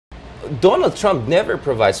Donald Trump never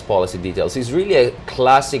provides policy details. He's really a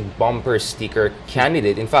classic bumper sticker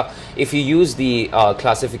candidate. In fact, if you use the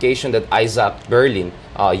classification that Isaac Berlin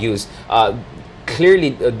used, clearly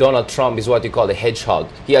Donald Trump is what you call a hedgehog.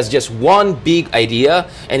 He has just one big idea,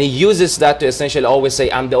 and he uses that to essentially always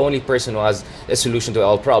say, I'm the only person who has a solution to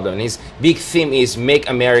all problems. And his big theme is make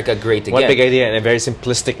America great again. One big idea in a very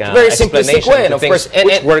simplistic way, and of course,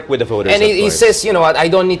 which work with the voters. And he says, you know what, I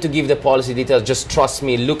don't need to give the policy details, just trust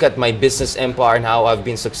me, look at my business empire and how I've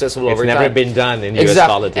been successful over time. It's never been done in US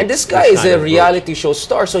politics. And this guy is a reality show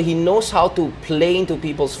star, so he knows how to play into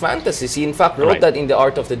people's fantasies. He in fact wrote that in The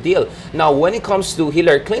Art of the Deal. Now, when it comes to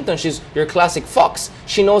Hillary Clinton, she's your classic fox.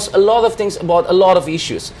 She knows a lot of things about a lot of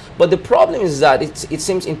issues. But the problem is that it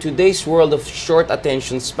seems in today's world of short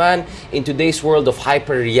attention span, in today's world of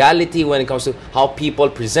hyper-reality, when it comes to how people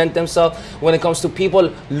present themselves, when it comes to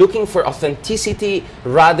people looking for authenticity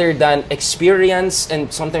rather than experience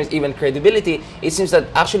and sometimes even credibility, it seems that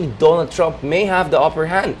actually Donald Trump may have the upper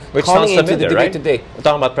hand. Which sounds familiar, right? Today. We're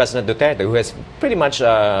talking about President Duterte, who has pretty much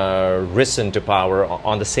risen to power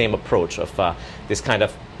on the same approach of this kind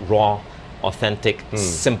of raw, authentic,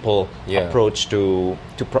 simple approach to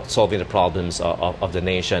solving the problems of the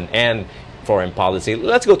nation and foreign policy.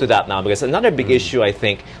 Let's go to that now, because another big issue I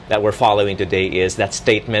think that we're following today is that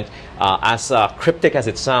statement, as cryptic as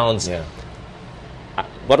it sounds.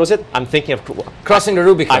 What was it? I'm thinking of crossing the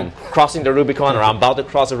Rubicon. I'm crossing the Rubicon, or I'm about to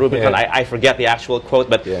cross the Rubicon. I forget the actual quote,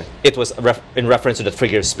 but it was in reference to the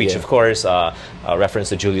figure of speech, of course, reference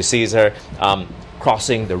to Julius Caesar,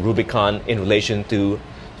 crossing the Rubicon in relation to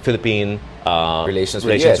Philippine relations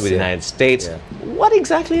with the United States. What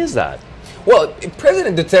exactly is that? Well,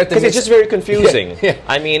 President Duterte... Because it's just very confusing.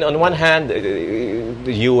 I mean, on one hand,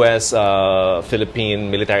 the U.S.-Philippine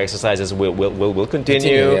military exercises will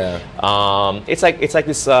continue. It's like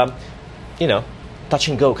this, you know, touch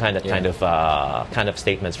and go kind of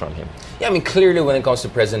statements from him. Yeah, I mean, clearly when it comes to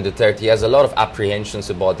President Duterte, he has a lot of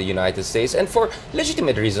apprehensions about the United States, and for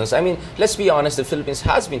legitimate reasons. I mean, let's be honest, the Philippines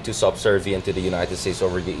has been too subservient to the United States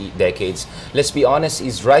over the decades. Let's be honest,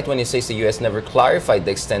 he's right when he says the U.S. never clarified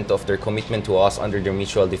the extent of their commitment to us under their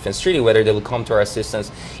Mutual Defense Treaty, whether they will come to our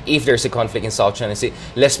assistance if there's a conflict in South China Sea.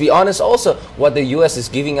 Let's be honest also, what the U.S. is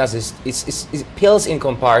giving us is pills in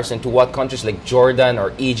comparison to what countries like Jordan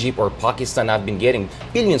or Egypt or Pakistan have been getting.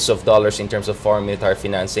 Billions of dollars in terms of foreign military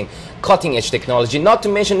financing, cutting-edge technology, not to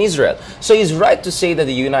mention Israel. So he's right to say that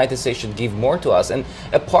the United States should give more to us. And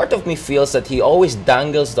a part of me feels that he always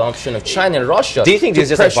dangles the option of China and Russia. Do you think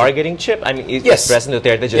this is just a bargaining chip? I mean, is President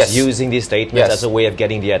Duterte just using these statements as a way of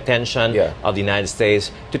getting the attention of the United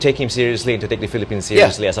States to take him seriously and to take the Philippines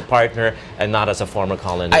seriously as a partner and not as a former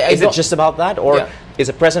colony? Is it just about that? Or is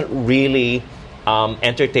the President really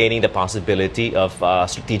entertaining the possibility of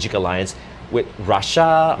strategic alliance with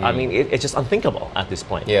Russia? I mean, it's just unthinkable at this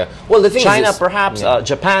point. Well, the thing China, is perhaps,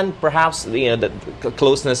 Japan, perhaps, you know, the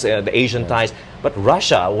closeness, the Asian ties. But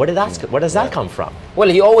Russia, where does that come from? Well,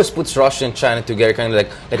 he always puts Russia and China together, kind of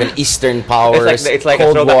like an Eastern powers. It's like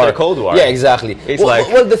a throwback to the Cold War. Yeah, exactly.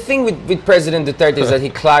 Well, the thing with President Duterte is that he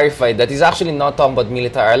clarified that he's actually not talking about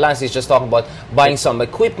military alliance. He's just talking about buying some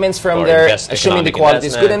equipments from there, assuming the quality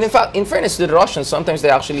is good. And in fact, in fairness to the Russians, sometimes they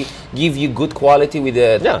actually give you good quality with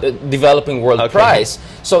the developing world price.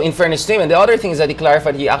 So in fairness to him, and the other thing is that he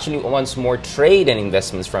clarified he actually wants more trade and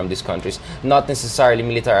investments from these countries, not necessarily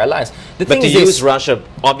military alliance. The thing is Russia,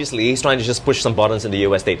 obviously, he's trying to just push some buttons in the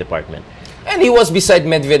U.S. State Department. And he was beside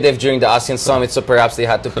Medvedev during the ASEAN summit, so perhaps they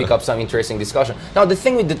had to pick up some interesting discussion. Now, the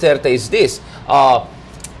thing with Duterte is this.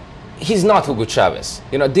 He's not Hugo Chavez.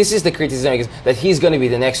 You know, this is the criticism that he's going to be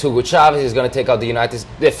the next Hugo Chavez. He's going to take out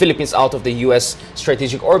the Philippines out of the U.S.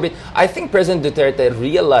 strategic orbit. I think President Duterte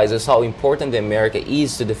realizes how important America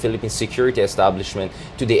is to the Philippine security establishment,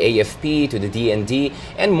 to the AFP, to the DND,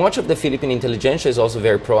 and much of the Philippine intelligentsia is also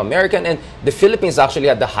very pro-American. And the Philippines actually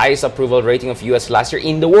had the highest approval rating of U.S. last year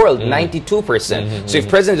in the world, 92%. So if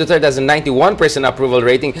President Duterte has a 91% approval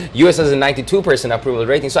rating, U.S. has a 92% approval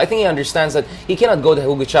rating. So I think he understands that he cannot go the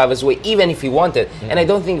Hugo Chavez way, even if he wanted. And I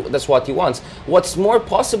don't think that's what he wants. What's more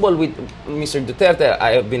possible with Mr. Duterte,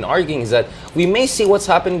 I have been arguing, is that we may see what's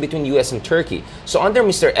happening between U.S. and Turkey. So under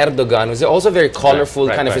Mr. Erdogan, who's also very colorful,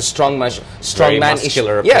 kind of a strongman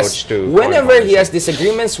issue. Yes, whenever he has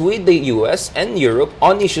disagreements with the U.S. and Europe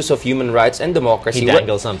on issues of human rights and democracy, he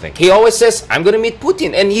dangles something. He always says, I'm going to meet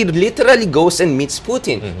Putin. And he literally goes and meets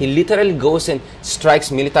Putin. He literally goes and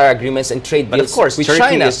strikes military agreements and trade deals with China.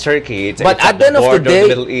 Turkey is Turkey. But at the end of the day, the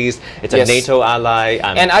Middle East, it's a NATO ally.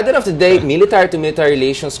 And at the end of the day, military-to-military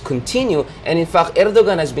relations continue. And in fact,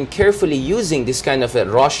 Erdogan has been carefully using this kind of a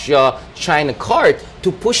Russia-China card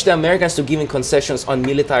to push the Americans to giving concessions on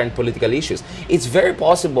military and political issues. It's very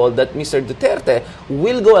possible that Mr. Duterte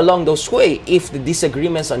will go along those way if the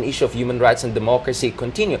disagreements on issue of human rights and democracy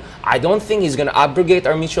continue. I don't think he's going to abrogate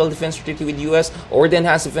our mutual defense treaty with the U.S. or the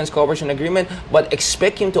enhanced defense cooperation agreement, but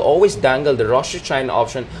expect him to always dangle the Russia-China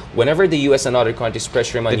option whenever the U.S. and other countries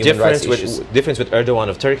pressure him on human rights issues. The difference with Erdogan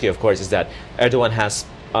of Turkey, of course, is that Erdogan has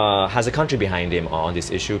a country behind him on this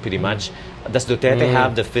issue, pretty much. Does Duterte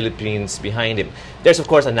have the Philippines behind him? There's, of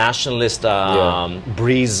course, a nationalist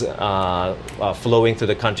breeze flowing through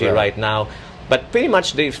the country right now. But pretty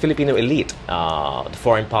much the Filipino elite, the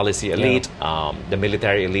foreign policy elite, the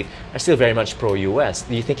military elite, are still very much pro-US.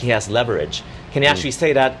 Do you think he has leverage? Can he actually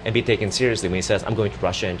say that and be taken seriously when he says, I'm going to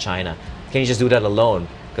Russia and China? Can he just do that alone?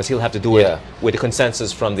 Because he'll have to do it with the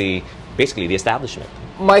consensus from basically the establishment.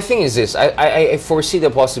 My thing is this, I foresee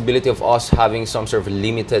the possibility of us having some sort of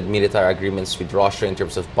limited military agreements with Russia in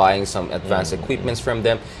terms of buying some advanced equipments from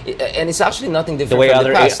them. And it's actually nothing different the way from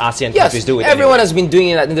other the past. ASEAN countries do it. Everyone has been doing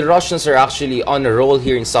it, and the Russians are actually on a roll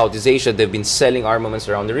here in Southeast Asia. They've been selling armaments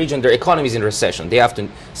around the region. Their economy is in recession. They have to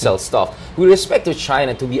sell stuff. With respect to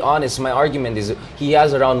China, to be honest, my argument is he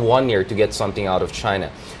has around 1 year to get something out of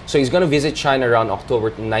China. So he's going to visit China around October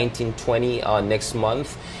 1920 next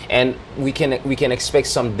month, and we can expect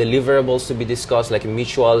some deliverables to be discussed, like a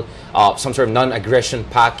mutual, some sort of non-aggression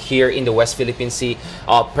pact here in the West Philippine Sea.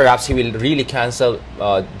 Perhaps he will really cancel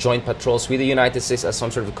joint patrols with the United States as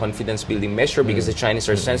some sort of confidence-building measure because the Chinese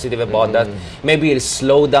are sensitive about that. Maybe he'll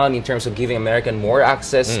slow down in terms of giving American more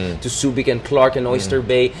access to Subic and Clark and Oyster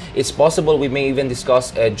Bay. It's possible we may even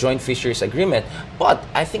discuss a joint fisheries agreement. But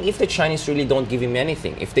I think if the Chinese really don't give him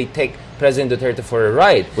anything, if they take President Duterte for a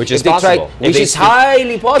ride, which is possible, which is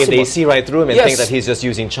highly possible. If they see right through him and think that he's just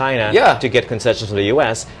using China to get concessions from the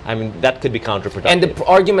U.S., I mean, that could be counterproductive. And the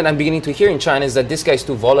argument I'm beginning to hear in China is that this guy is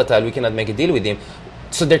too volatile, we cannot make a deal with him.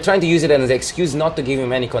 So they're trying to use it as an excuse not to give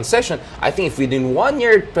him any concession. I think if within 1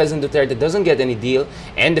 year President Duterte doesn't get any deal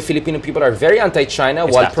and the Filipino people are very anti-China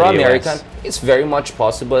while pro-American, it's very much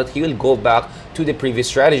possible that he will go back to the previous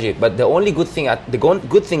strategy. But the only good thing,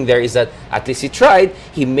 good thing there is that at least he tried.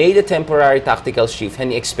 He made a temporary tactical shift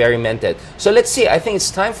and he experimented. So let's see. I think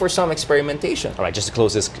it's time for some experimentation. All right, just to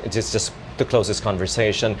close this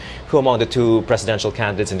conversation, who among the two presidential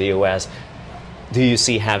candidates in the U.S. do you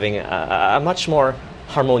see having a much more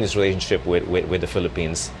harmonious relationship with the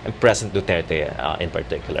Philippines and President Duterte in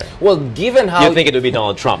particular? Well, given how... You think it would be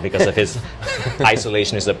Donald Trump because of his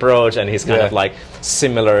isolationist approach and his kind of like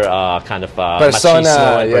similar kind of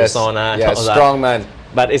persona, persona. Strongman.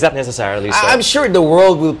 But is that necessarily so? I'm sure the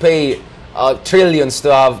world will pay trillions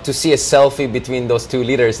to see a selfie between those two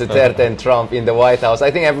leaders, Duterte and Trump, in the White House.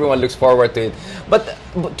 I think everyone looks forward to it. But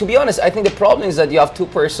to be honest, I think the problem is that you have two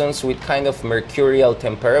persons with kind of mercurial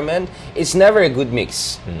temperament. It's never a good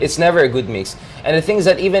mix. It's never a good mix. And the thing is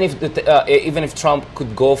that even if Trump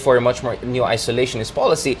could go for a much more isolationist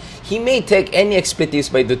policy, he may take any expletives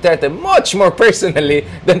by Duterte much more personally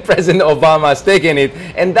than President Obama has taken it.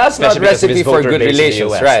 And that's not a recipe for good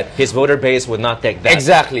relations, right? His voter base would not take that.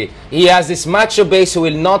 Exactly. He has this macho base who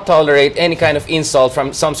will not tolerate any kind of insult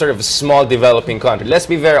from some sort of small developing country. Let's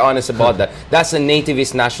be very honest about that. That's a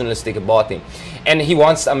nativist nationalistic about him. And he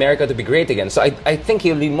wants America to be great again. So I think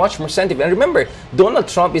he'll be much more sensitive. And remember, Donald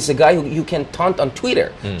Trump is a guy who you can taunt on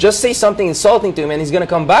Twitter. Just say something insulting to him and he's going to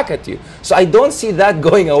come back at you. So I don't see that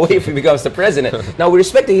going away if he becomes the president. Now, with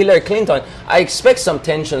respect to Hillary Clinton, I expect some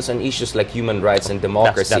tensions on issues like human rights and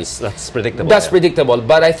democracy. That's predictable. That's predictable.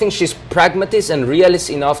 But I think she's pragmatist and realist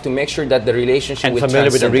enough to make sure that the relationship and familiar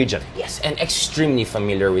with the region. Yes, and extremely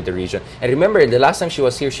familiar with the region. And remember, the last time she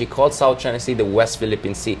was here, she called South China Sea the West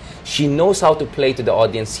Philippine Sea. She knows how to play to the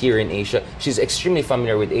audience here in Asia. She's extremely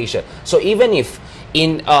familiar with Asia. So even if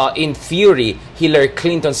in theory Hillary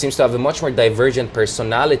Clinton seems to have a much more divergent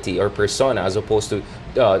personality or persona as opposed to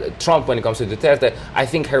Trump when it comes to Duterte, I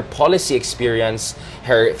think her policy experience,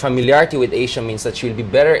 her familiarity with Asia means that she will be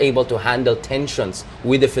better able to handle tensions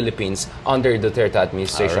with the Philippines under the Duterte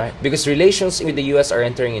administration. Because relations with the U.S. are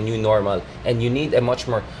entering a new normal, and you need a much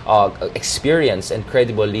more experienced and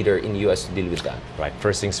credible leader in the U.S. to deal with that. Right.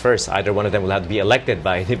 First things first, either one of them will have to be elected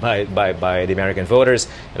by the American voters.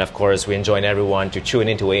 And of course, we enjoin everyone to tune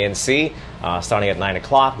into ANC. Starting at 9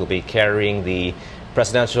 o'clock, we'll be carrying the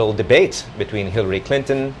presidential debate between Hillary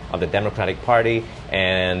Clinton of the Democratic Party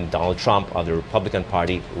and Donald Trump of the Republican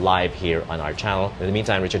Party live here on our channel. In the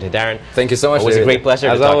meantime, Richard Heydarian, thank you so much. It was a great pleasure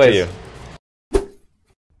to talk to you.